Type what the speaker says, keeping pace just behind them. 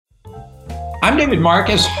I'm David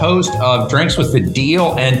Marcus, host of Drinks with the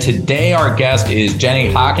Deal, and today our guest is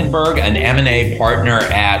Jenny Hochenberg, an M&A partner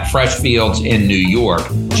at Freshfields in New York.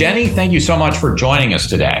 Jenny, thank you so much for joining us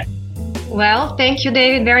today. Well, thank you,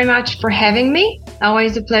 David, very much for having me.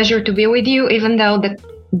 Always a pleasure to be with you, even though the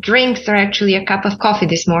drinks are actually a cup of coffee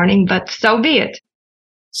this morning, but so be it.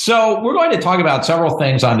 So we're going to talk about several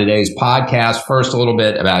things on today's podcast. First, a little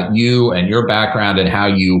bit about you and your background and how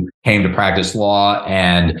you came to practice law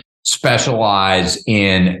and specialize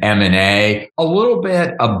in M&A. A little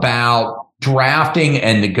bit about drafting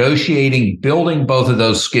and negotiating, building both of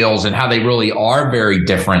those skills and how they really are very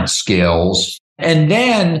different skills. And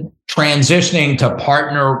then transitioning to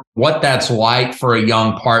partner, what that's like for a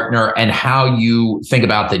young partner and how you think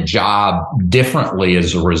about the job differently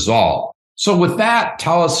as a result. So with that,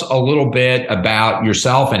 tell us a little bit about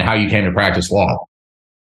yourself and how you came to practice law.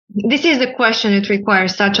 This is a question that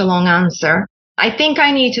requires such a long answer. I think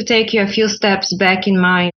I need to take you a few steps back in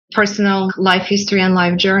my personal life history and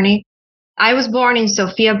life journey. I was born in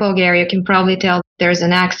Sofia, Bulgaria. You can probably tell there's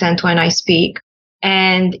an accent when I speak.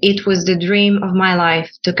 And it was the dream of my life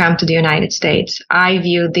to come to the United States. I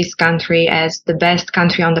viewed this country as the best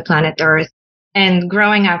country on the planet Earth. And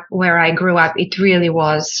growing up where I grew up, it really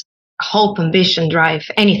was hope, ambition, drive,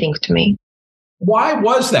 anything to me. Why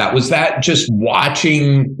was that? Was that just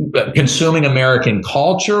consuming American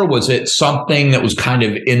culture? Was it something that was kind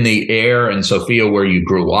of in the air in Sofia where you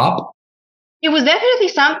grew up? It was definitely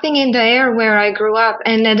something in the air where I grew up.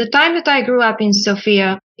 And at the time that I grew up in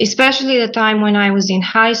Sofia, especially the time when I was in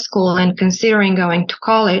high school and considering going to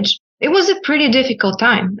college, it was a pretty difficult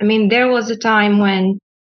time. I mean, there was a time when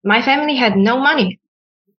my family had no money.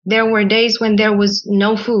 There were days when there was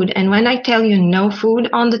no food. And when I tell you no food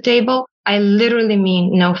on the table, I literally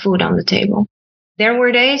mean no food on the table. There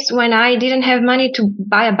were days when I didn't have money to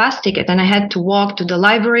buy a bus ticket and I had to walk to the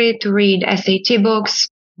library to read SAT books,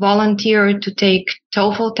 volunteer to take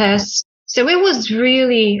TOEFL tests. So it was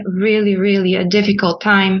really, really, really a difficult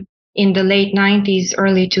time in the late 90s,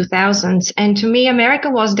 early 2000s. And to me,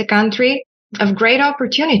 America was the country of great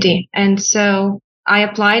opportunity. And so I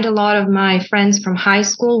applied. A lot of my friends from high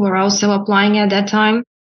school were also applying at that time.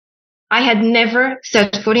 I had never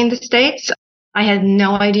set foot in the States. I had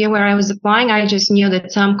no idea where I was applying. I just knew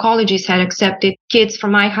that some colleges had accepted kids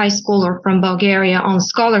from my high school or from Bulgaria on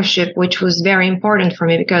scholarship, which was very important for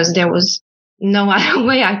me because there was no other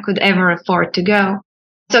way I could ever afford to go.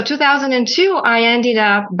 So 2002, I ended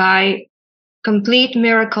up by complete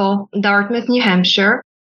miracle, Dartmouth, New Hampshire,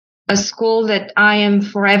 a school that I am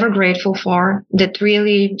forever grateful for, that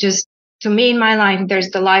really just, to me in my life,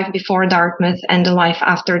 there's the life before Dartmouth and the life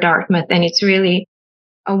after Dartmouth. And it's really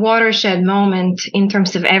a watershed moment in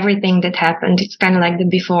terms of everything that happened. It's kind of like the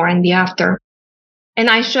before and the after. And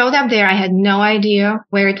I showed up there. I had no idea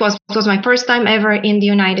where it was. It was my first time ever in the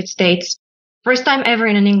United States. First time ever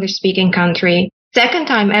in an English-speaking country. Second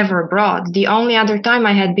time ever abroad. The only other time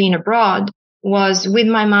I had been abroad was with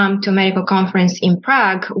my mom to a medical conference in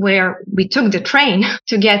Prague, where we took the train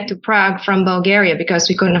to get to Prague from Bulgaria because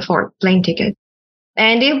we couldn't afford plane ticket.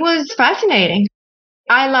 And it was fascinating.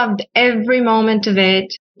 I loved every moment of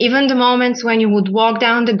it, even the moments when you would walk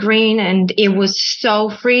down the green and it was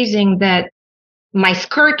so freezing that my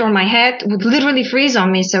skirt or my hat would literally freeze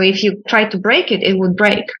on me. So if you tried to break it, it would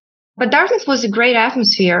break. But Dartmouth was a great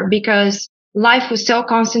atmosphere because life was so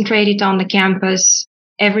concentrated on the campus.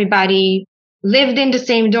 Everybody lived in the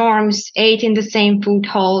same dorms, ate in the same food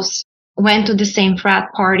halls, went to the same frat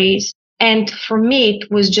parties. And for me,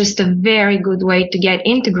 it was just a very good way to get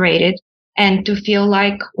integrated and to feel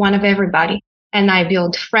like one of everybody. And I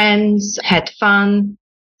built friends, had fun,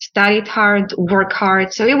 studied hard, worked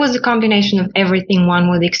hard. So it was a combination of everything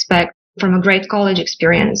one would expect from a great college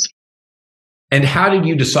experience. And how did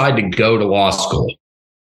you decide to go to law school?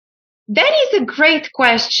 That is a great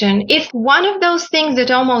question. It's one of those things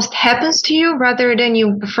that almost happens to you rather than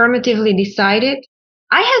you affirmatively decide it.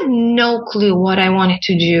 I had no clue what I wanted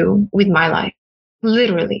to do with my life.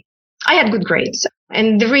 Literally. I had good grades.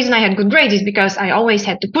 And the reason I had good grades is because I always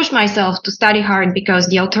had to push myself to study hard because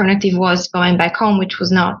the alternative was going back home, which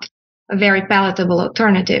was not a very palatable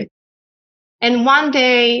alternative. And one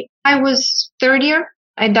day I was third year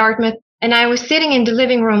at Dartmouth. And I was sitting in the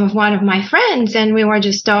living room of one of my friends and we were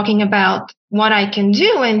just talking about what I can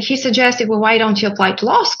do. And he suggested, well, why don't you apply to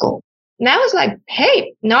law school? And I was like,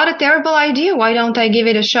 hey, not a terrible idea. Why don't I give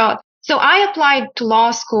it a shot? So I applied to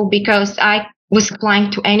law school because I was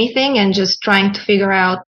applying to anything and just trying to figure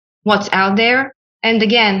out what's out there. And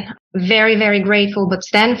again, very, very grateful, but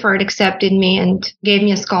Stanford accepted me and gave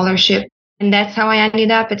me a scholarship. And that's how I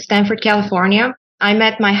ended up at Stanford, California. I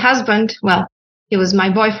met my husband. Well, He was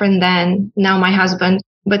my boyfriend then, now my husband,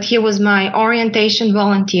 but he was my orientation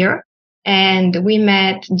volunteer. And we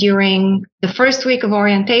met during the first week of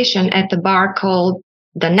orientation at the bar called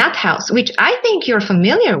the Nut House, which I think you're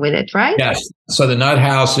familiar with it, right? Yes. So the Nut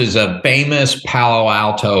House is a famous Palo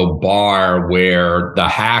Alto bar where the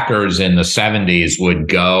hackers in the 70s would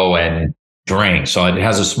go and drink. So it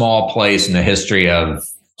has a small place in the history of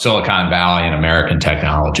Silicon Valley and American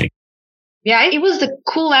technology. Yeah, it was a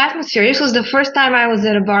cool atmosphere. This was the first time I was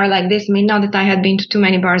at a bar like this. I mean, not that I had been to too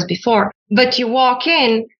many bars before, but you walk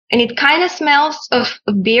in and it kind of smells of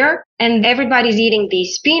beer, and everybody's eating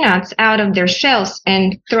these peanuts out of their shells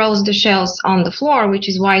and throws the shells on the floor, which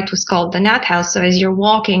is why it was called the Nut House. So as you're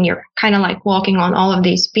walking, you're kind of like walking on all of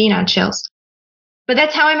these peanut shells. But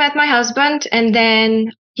that's how I met my husband. And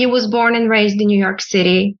then he was born and raised in New York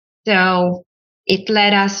City. So it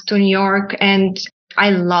led us to New York, and I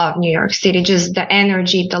love New York City, just the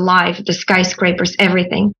energy, the life, the skyscrapers,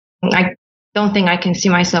 everything. I don't think I can see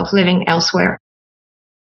myself living elsewhere.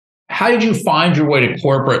 How did you find your way to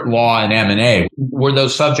corporate law and M&A? Were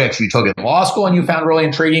those subjects you took in law school and you found really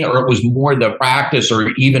intriguing, or it was more the practice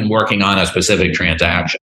or even working on a specific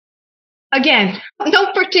transaction? Again,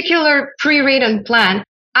 no particular pre-written plan.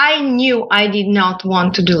 I knew I did not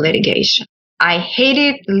want to do litigation. I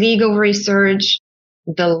hated legal research,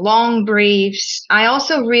 the long briefs. I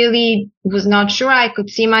also really was not sure I could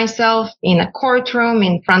see myself in a courtroom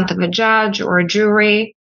in front of a judge or a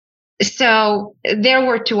jury. So there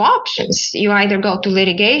were two options. You either go to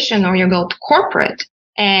litigation or you go to corporate.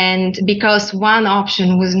 And because one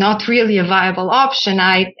option was not really a viable option,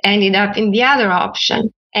 I ended up in the other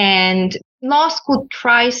option. And law school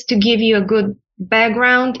tries to give you a good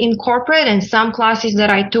background in corporate, and some classes that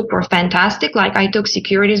I took were fantastic. Like I took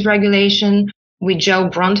securities regulation with Joe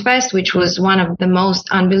Brunfest, which was one of the most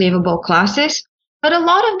unbelievable classes. But a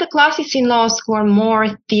lot of the classes in law school are more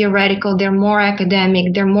theoretical, they're more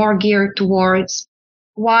academic, they're more geared towards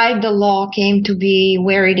why the law came to be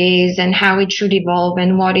where it is and how it should evolve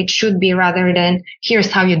and what it should be, rather than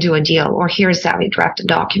here's how you do a deal or here's how you draft a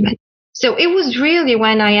document. So it was really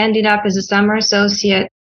when I ended up as a summer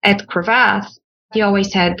associate at Cravath. He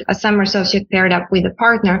always had a summer associate paired up with a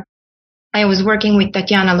partner. I was working with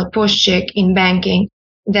Tatiana Lepushchik in banking,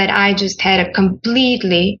 that I just had a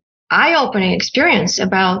completely eye-opening experience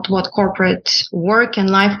about what corporate work and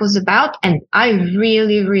life was about. And I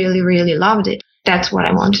really, really, really loved it. That's what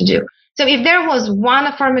I want to do. So if there was one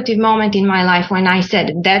affirmative moment in my life when I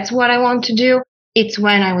said, that's what I want to do, it's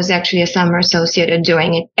when I was actually a summer associate at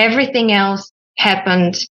doing it. Everything else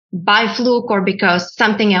happened by fluke or because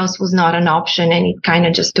something else was not an option. And it kind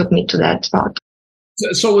of just took me to that spot.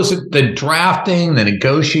 So was it the drafting, the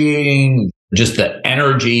negotiating, just the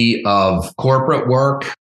energy of corporate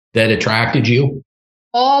work that attracted you?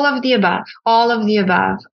 All of the above. All of the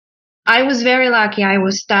above. I was very lucky. I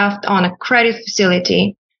was staffed on a credit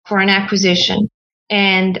facility for an acquisition,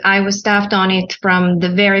 and I was staffed on it from the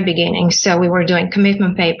very beginning. So we were doing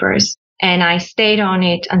commitment papers, and I stayed on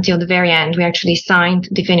it until the very end. We actually signed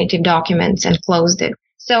definitive documents and closed it.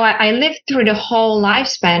 So I lived through the whole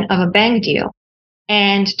lifespan of a bank deal.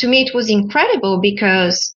 And to me, it was incredible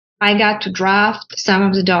because I got to draft some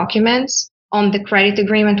of the documents on the credit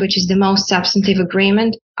agreement, which is the most substantive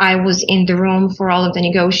agreement. I was in the room for all of the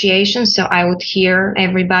negotiations, so I would hear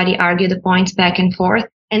everybody argue the points back and forth.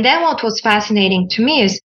 And then what was fascinating to me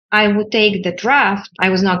is I would take the draft. I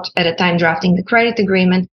was not at the time drafting the credit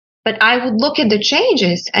agreement, but I would look at the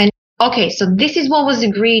changes and, okay, so this is what was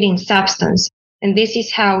agreed in substance, and this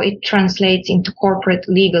is how it translates into corporate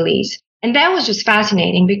legalese. And that was just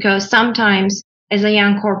fascinating because sometimes as a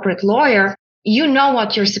young corporate lawyer, you know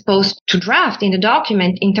what you're supposed to draft in the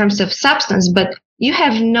document in terms of substance, but you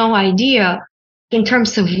have no idea in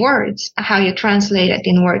terms of words, how you translate it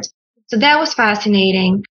in words. So that was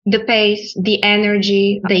fascinating. The pace, the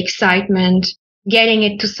energy, the excitement, getting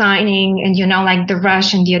it to signing and, like the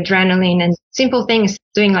rush and the adrenaline and simple things,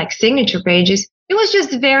 doing like signature pages. It was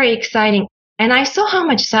just very exciting. And I saw how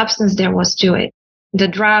much substance there was to it. The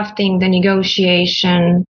drafting, the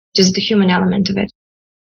negotiation, just the human element of it.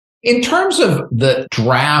 In terms of the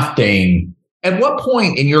drafting, at what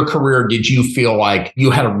point in your career did you feel like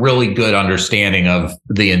you had a really good understanding of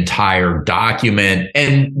the entire document,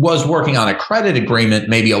 and was working on a credit agreement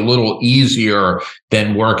maybe a little easier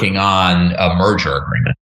than working on a merger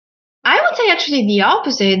agreement? I would say actually the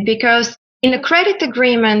opposite, because in a credit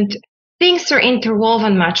agreement, things are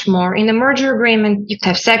interwoven much more. In a merger agreement, you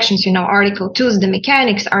have sections, Article 2 is the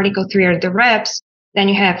mechanics, Article 3 are the reps. Then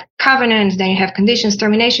you have covenants, then you have conditions,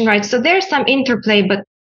 termination rights. So there's some interplay, but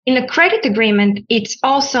in a credit agreement, it's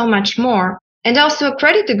also much more. And also a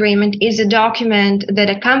credit agreement is a document that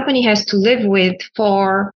a company has to live with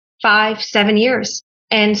for 5-7 years.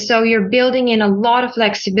 And so you're building in a lot of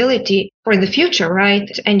flexibility for the future, right?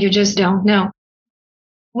 And you just don't know.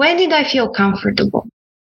 When did I feel comfortable?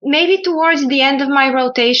 Maybe towards the end of my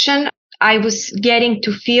rotation, I was getting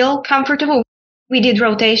to feel comfortable. We did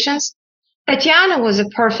rotations. Tatiana was a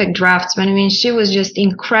perfect draftsman. I mean, she was just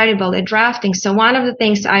incredible at drafting. So one of the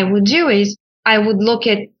things I would do is I would look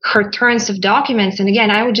at her turns of documents. And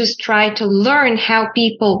again, I would just try to learn how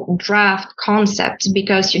people draft concepts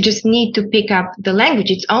because you just need to pick up the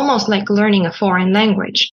language. It's almost like learning a foreign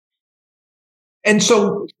language. And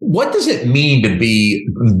so what does it mean to be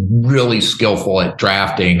really skillful at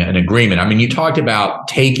drafting an agreement? I mean, you talked about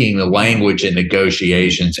taking the language in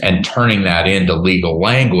negotiations and turning that into legal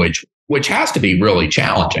language, which has to be really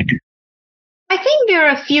challenging. I think there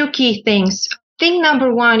are a few key things. Thing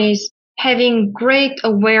number one is having great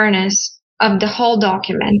awareness of the whole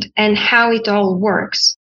document and how it all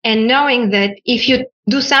works. And knowing that if you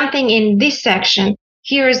do something in this section,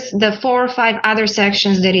 here's the 4 or 5 other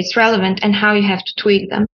sections that it's relevant and how you have to tweak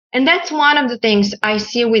them. And that's one of the things I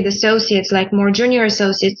see with associates, like more junior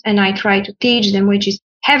associates, and I try to teach them, which is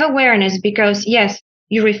have awareness because yes,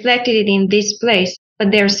 you reflected it in this place,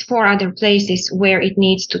 but there's 4 other places where it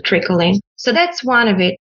needs to trickle in. So that's one of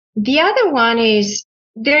it. The other one is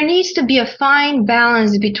there needs to be a fine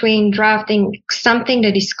balance between drafting something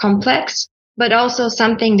that is complex, but also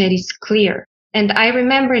something that is clear. And I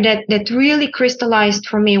remember that really crystallized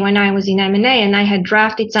for me when I was in M&A and I had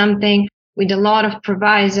drafted something with a lot of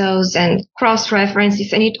provisos and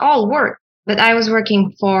cross-references and it all worked. But I was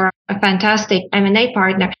working for a fantastic M&A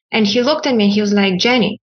partner and he looked at me and he was like,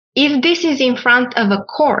 Jenny, if this is in front of a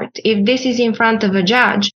court, if this is in front of a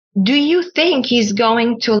judge, do you think he's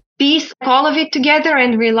going to piece all of it together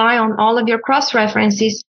and rely on all of your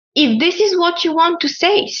cross-references? If this is what you want to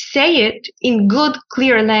say it in good,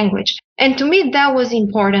 clear language. And to me, that was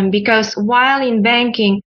important because while in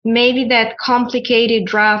banking, maybe that complicated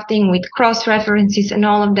drafting with cross-references and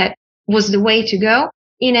all of that was the way to go.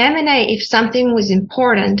 In M&A, if something was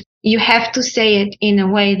important, you have to say it in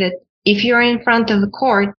a way that if you're in front of the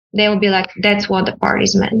court, they will be like, that's what the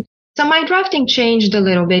parties meant. So my drafting changed a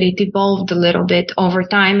little bit. It evolved a little bit over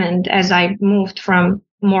time. And as I moved from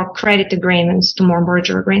more credit agreements to more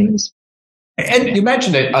merger agreements. And you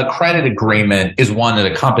mentioned that a credit agreement is one that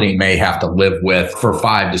a company may have to live with for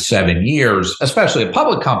 5 to 7 years, especially a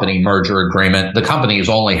public company merger agreement. The companies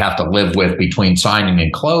only have to live with between signing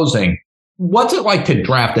and closing. What's it like to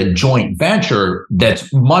draft a joint venture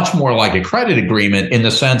that's much more like a credit agreement in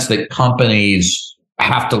the sense that companies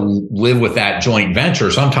have to live with that joint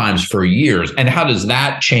venture sometimes for years? And how does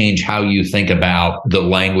that change how you think about the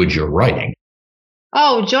language you're writing?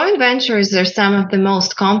 Oh, joint ventures are some of the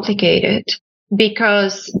most complicated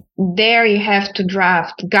because there you have to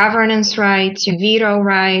draft governance rights, veto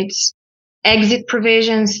rights, exit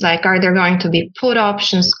provisions, like are there going to be put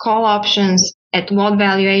options, call options, at what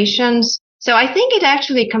valuations? So I think it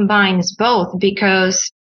actually combines both because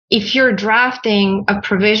if you're drafting a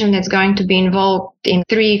provision that's going to be involved in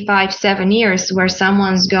 3, 5, 7 years where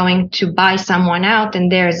someone's going to buy someone out and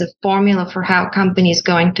there's a formula for how a company is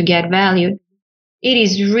going to get valued, it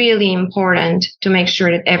is really important to make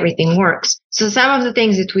sure that everything works. So some of the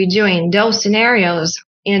things that we do in those scenarios,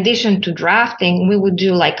 in addition to drafting, we would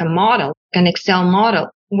do like a model, an Excel model,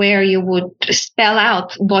 where you would spell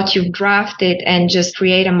out what you've drafted and just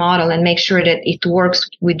create a model and make sure that it works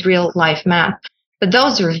with real life math. But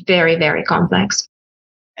those are very, very complex.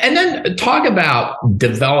 And then talk about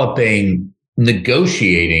developing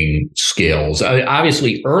negotiating skills.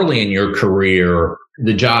 Obviously, early in your career,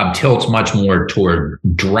 the job tilts much more toward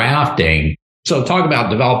drafting. So talk about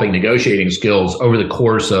developing negotiating skills over the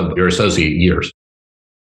course of your associate years.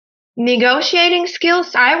 Negotiating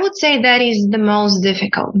skills, I would say that is the most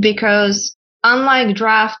difficult because unlike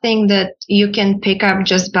drafting that you can pick up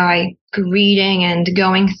just by reading and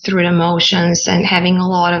going through the motions and having a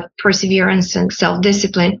lot of perseverance and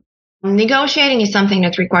self-discipline, negotiating is something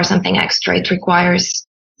that requires something extra. It requires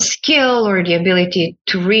skill or the ability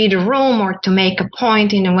to read a room or to make a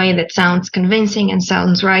point in a way that sounds convincing and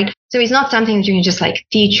sounds right. So it's not something that you can just like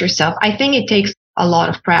teach yourself. I think it takes a lot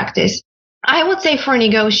of practice. I would say for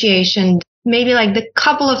negotiation, maybe like the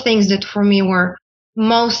couple of things that for me were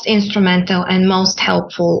most instrumental and most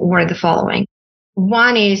helpful were the following.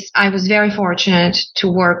 One is I was very fortunate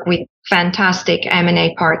to work with fantastic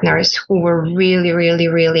M&A partners who were really, really,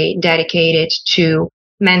 really dedicated to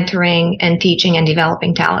mentoring and teaching and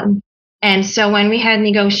developing talent. And so when we had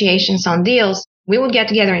negotiations on deals, we would get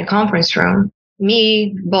together in a conference room.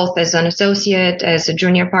 me, both as an associate, as a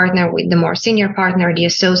junior partner, with the more senior partner, the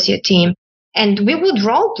associate team, and we would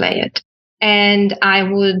role play it. And I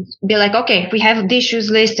would be like, okay, we have the issues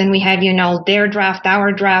list and we have, their draft,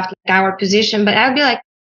 our position. But I'd be like,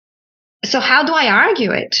 so how do I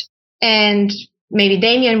argue it? And maybe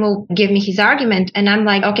Damien will give me his argument. And I'm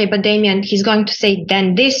like, okay, but Damien, he's going to say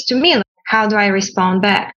then this to me. Like, how do I respond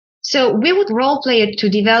back? So we would role play it to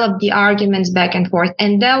develop the arguments back and forth.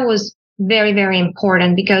 And that was very, very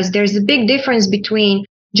important because there's a big difference between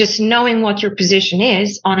just knowing what your position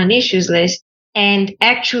is on an issues list and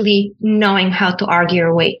actually knowing how to argue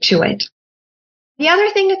your way to it. The other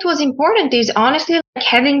thing that was important is honestly like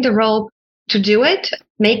having the role to do it,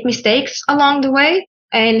 make mistakes along the way,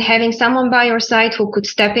 and having someone by your side who could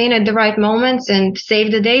step in at the right moments and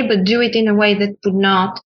save the day, but do it in a way that would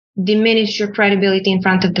not diminish your credibility in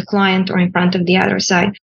front of the client or in front of the other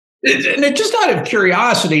side. And just out of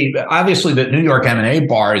curiosity, obviously the New York M&A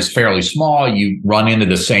bar is fairly small. You run into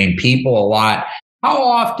the same people a lot. How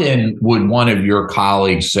often would one of your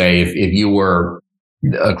colleagues say, if you were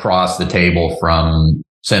across the table from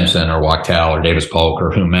Simpson or Wachtell or Davis Polk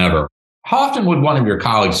or whomever, how often would one of your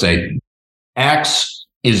colleagues say, X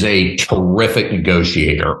is a terrific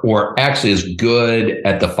negotiator, or X is good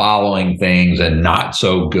at the following things and not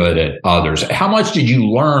so good at others? How much did you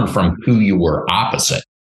learn from who you were opposite?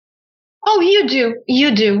 Oh, you do.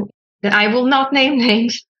 You do. I will not name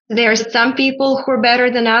names. There are some people who are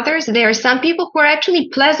better than others. There are some people who are actually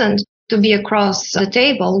pleasant to be across the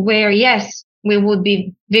table where, yes, we would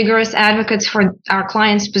be vigorous advocates for our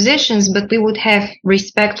clients' positions, but we would have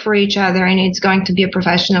respect for each other and it's going to be a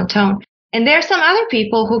professional tone. And there are some other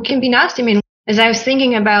people who can be nasty. I mean, as I was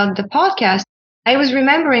thinking about the podcast, I was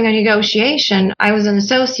remembering a negotiation. I was an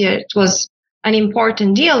associate. It was an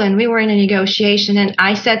important deal and we were in a negotiation and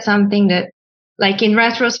I said something that, like in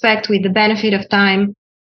retrospect, with the benefit of time,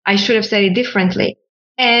 I should have said it differently.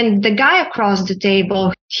 And the guy across the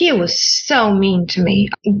table, he was so mean to me.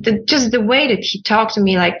 Just the way that he talked to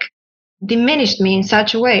me, like, diminished me in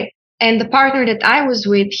such a way. And the partner that I was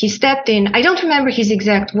with, he stepped in. I don't remember his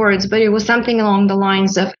exact words, but it was something along the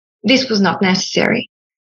lines of, this was not necessary.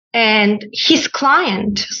 And his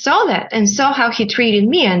client saw that and saw how he treated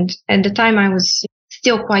me. And at the time I was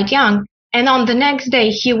still quite young. And on the next day,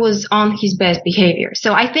 he was on his best behavior.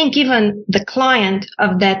 So I think even the client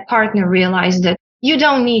of that partner realized that you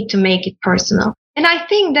don't need to make it personal. And I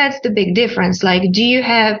think that's the big difference. Like, do you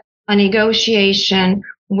have a negotiation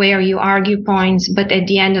where you argue points, but at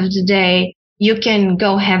the end of the day, you can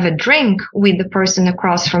go have a drink with the person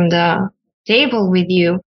across from the table with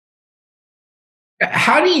you?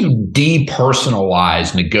 How do you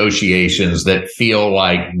depersonalize negotiations that feel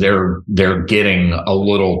like they're getting a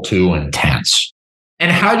little too intense?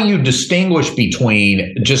 And how do you distinguish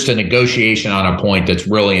between just a negotiation on a point that's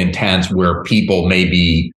really intense where people may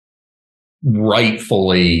be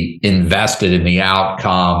rightfully invested in the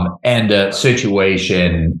outcome and a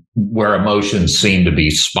situation where emotions seem to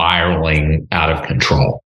be spiraling out of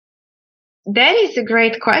control? That is a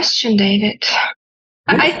great question, David.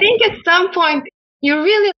 I think at some point, you're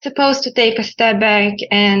really supposed to take a step back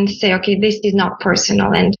and say, okay, this is not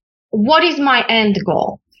personal. And what is my end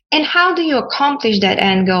goal? And how do you accomplish that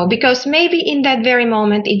end goal? Because maybe in that very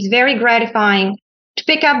moment, it's very gratifying to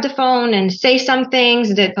pick up the phone and say some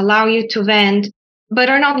things that allow you to vent, but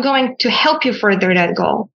are not going to help you further that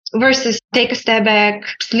goal. Versus take a step back,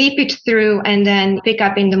 sleep it through, and then pick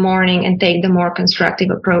up in the morning and take the more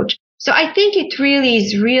constructive approach. So I think it really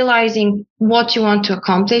is realizing what you want to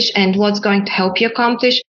accomplish and what's going to help you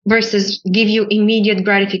accomplish versus give you immediate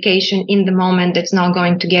gratification in the moment that's not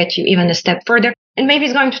going to get you even a step further. And maybe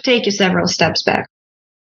it's going to take you several steps back.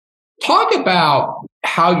 Talk about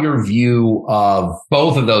how your view of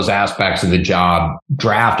both of those aspects of the job,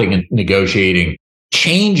 drafting and negotiating,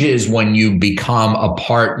 changes when you become a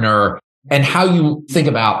partner, and how you think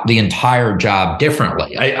about the entire job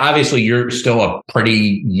differently. Obviously, you're still a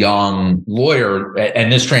pretty young lawyer,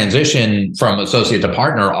 and this transition from associate to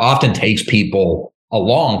partner often takes people a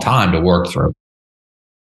long time to work through.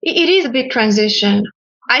 It is a big transition.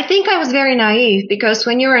 I think I was very naive because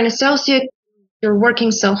when you're an associate, you're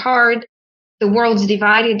working so hard. The world's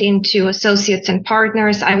divided into associates and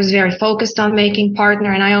partners. I was very focused on making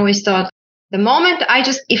partner, and I always thought the moment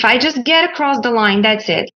if I just get across the line, that's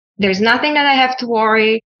it. There's nothing that I have to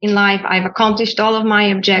worry in life. I've accomplished all of my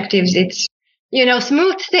objectives. It's,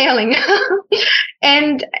 smooth sailing.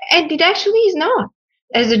 And it actually is not.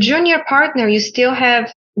 As a junior partner, you still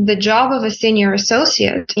have the job of a senior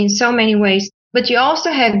associate in so many ways, but you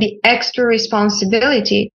also have the extra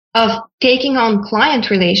responsibility of taking on client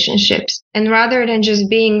relationships. And rather than just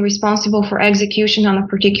being responsible for execution on a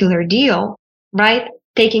particular deal, right?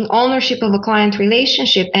 Taking ownership of a client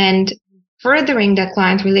relationship and furthering that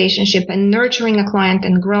client relationship and nurturing a client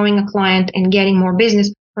and growing a client and getting more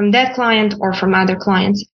business from that client or from other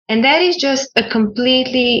clients. And that is just a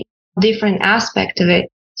completely different aspect of it.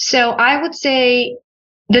 So I would say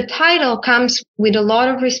the title comes with a lot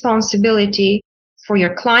of responsibility for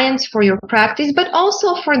your clients, for your practice, but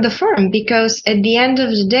also for the firm, because at the end of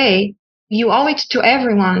the day, you owe it to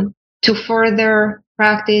everyone to further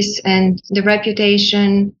practice and the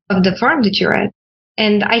reputation of the firm that you're at.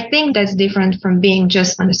 And I think that's different from being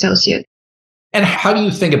just an associate. And how do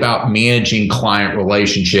you think about managing client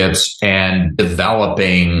relationships and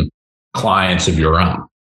developing clients of your own?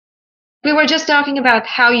 We were just talking about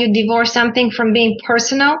how you divorce something from being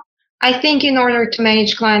personal. I think in order to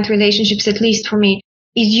manage client relationships, at least for me,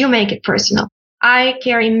 is you make it personal. I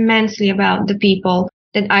care immensely about the people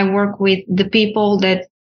that I work with, the people that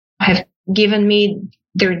have given me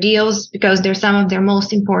their deals because they're some of their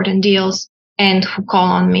most important deals and who call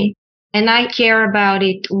on me. And I care about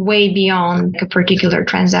it way beyond a particular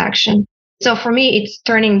transaction. So for me, it's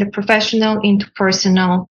turning the professional into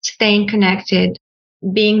personal, staying connected,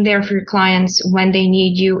 being there for your clients when they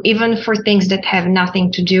need you, even for things that have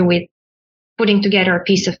nothing to do with putting together a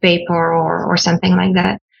piece of paper or something like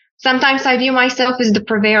that. Sometimes I view myself as the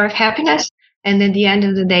purveyor of happiness. And at the end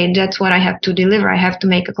of the day, that's what I have to deliver. I have to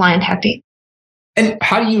make a client happy. And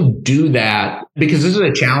how do you do that? Because this is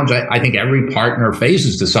a challenge I think every partner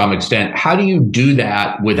faces to some extent. How do you do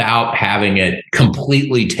that without having it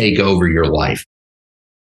completely take over your life?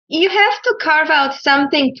 You have to carve out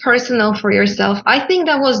something personal for yourself. I think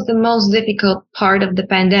that was the most difficult part of the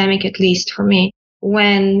pandemic, at least for me,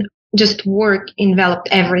 when just work enveloped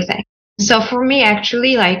everything. So for me,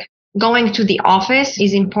 actually, like going to the office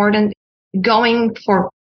is important. Going for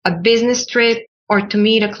a business trip or to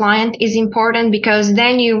meet a client is important because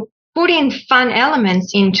then you put in fun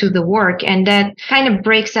elements into the work, and that kind of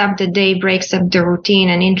breaks up the day, breaks up the routine,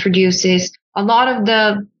 and introduces a lot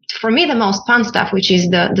of for me, the most fun stuff, which is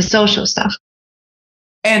the social stuff.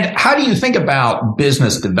 And how do you think about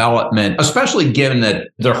business development, especially given that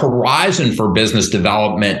the horizon for business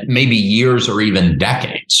development may be years or even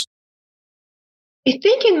decades? I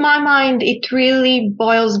think in my mind, it really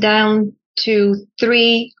boils down to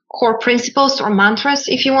 3 core principles or mantras,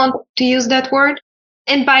 if you want to use that word.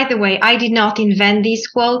 And by the way, I did not invent these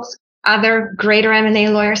quotes. Other greater M&A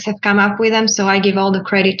lawyers have come up with them, so I give all the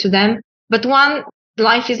credit to them. But one,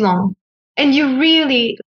 life is long, and you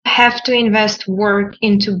really have to invest work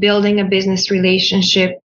into building a business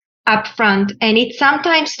relationship upfront. And it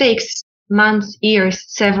sometimes takes months, years,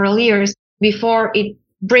 several years before it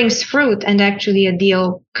brings fruit and actually a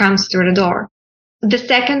deal comes through the door. The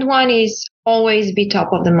second one is always be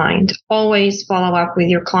top of the mind. Always follow up with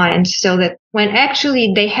your clients so that when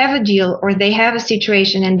actually they have a deal or they have a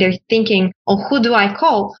situation and they're thinking, oh, who do I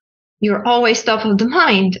call? You're always top of the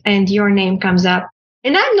mind and your name comes up.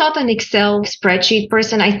 And I'm not an Excel spreadsheet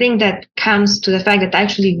person. I think that comes to the fact that I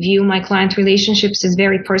actually view my client relationships as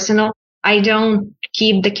very personal. I don't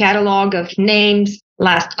keep the catalog of names,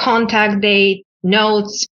 last contact date,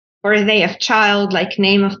 notes, birthday of child, like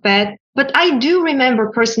name of pet. But I do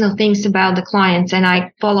remember personal things about the clients and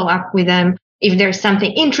I follow up with them if there's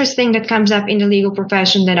something interesting that comes up in the legal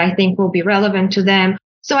profession that I think will be relevant to them.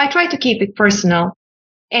 So I try to keep it personal.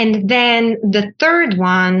 And then the third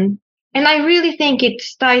one, and I really think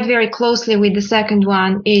it's tied very closely with the second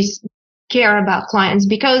one, is care about clients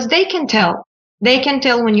because they can tell. They can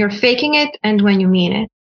tell when you're faking it and when you mean it.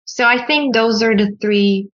 So I think those are the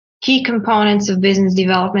 3 key components of business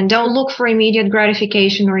development. Don't look for immediate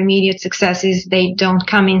gratification or immediate successes. They don't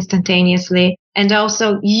come instantaneously. And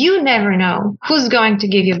also, you never know who's going to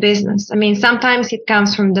give you business. I mean, sometimes it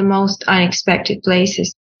comes from the most unexpected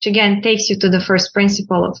places, which again takes you to the first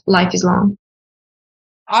principle of life is long.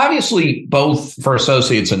 Obviously, both for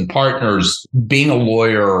associates and partners, being a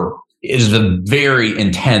lawyer is a very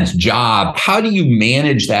intense job. How do you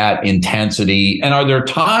manage that intensity? And are there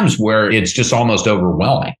times where it's just almost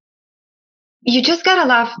overwhelming? You just gotta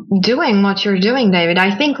love doing what you're doing, David.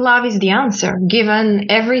 I think love is the answer. Given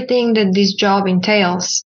everything that this job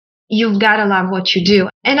entails, you've gotta love what you do.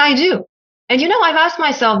 And I do. And I've asked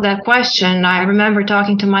myself that question. I remember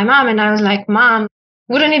talking to my mom and I was like, Mom,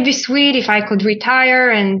 wouldn't it be sweet if I could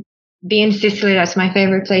retire and be in Sicily? That's my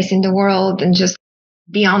favorite place in the world, and just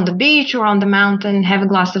be on the beach or on the mountain, have a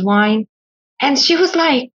glass of wine. And she was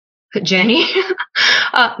like, Jenny,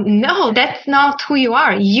 no, that's not who you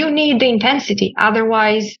are. You need the intensity.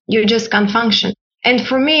 Otherwise, you just can't function. And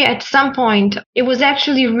for me, at some point, it was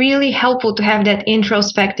actually really helpful to have that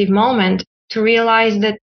introspective moment to realize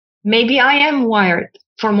that maybe I am wired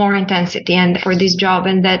for more intensity and for this job,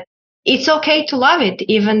 and that it's okay to love it,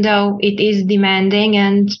 even though it is demanding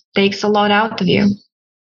and takes a lot out of you.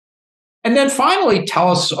 And then finally,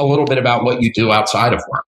 tell us a little bit about what you do outside of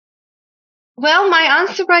work. Well, my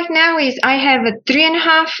answer right now is I have a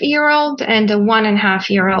 3.5-year-old and a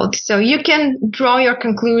 1.5-year-old. So you can draw your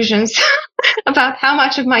conclusions about how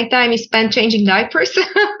much of my time is spent changing diapers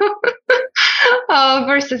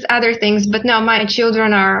versus other things. But no, my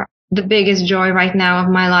children are the biggest joy right now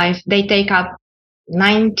of my life. They take up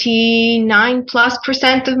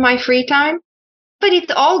 99+% of my free time, but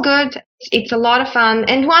it's all good. It's a lot of fun.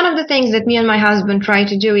 And one of the things that me and my husband try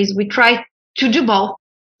to do is we try to do both.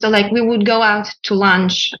 So like we would go out to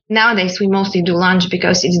lunch. Nowadays, we mostly do lunch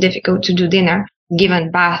because it's difficult to do dinner given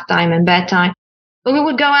bath time and bedtime. But we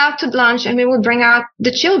would go out to lunch and we would bring out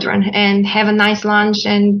the children and have a nice lunch.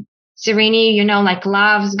 And Sereni,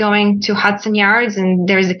 loves going to Hudson Yards, and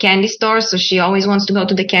there's a candy store. So she always wants to go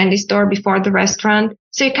to the candy store before the restaurant.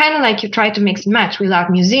 So you try to mix and match. We love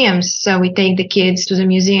museums. So we take the kids to the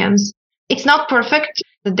museums. It's not perfect.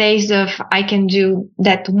 The days of I can do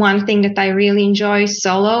that one thing that I really enjoy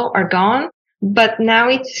solo are gone. But now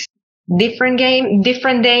it's different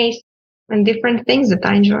days, and different things that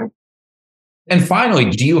I enjoy. And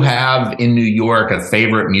finally, do you have in New York a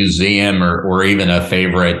favorite museum or even a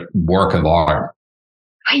favorite work of art?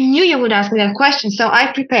 I knew you would ask me that question, so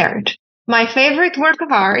I prepared. My favorite work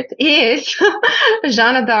of art is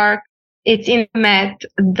Jeanne d'Arc. It's in Met.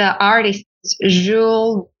 The artist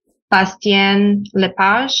Jules Bastien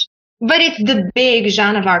Lepage, but it's the big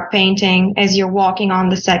Jeanne of Arc painting. As you're walking on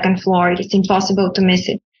the second floor, it's impossible to miss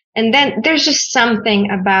it. And then there's just something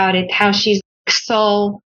about it, how she's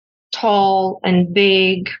so tall and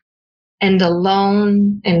big and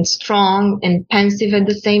alone and strong and pensive at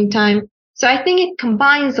the same time. So I think it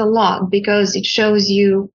combines a lot because it shows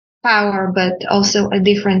you power, but also a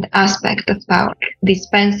different aspect of power, this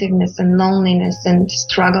pensiveness and loneliness and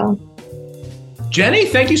struggle. Jenny,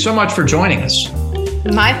 thank you so much for joining us.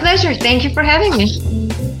 My pleasure. Thank you for having me.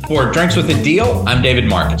 For Drinks with a Deal, I'm David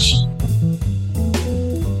Marcus.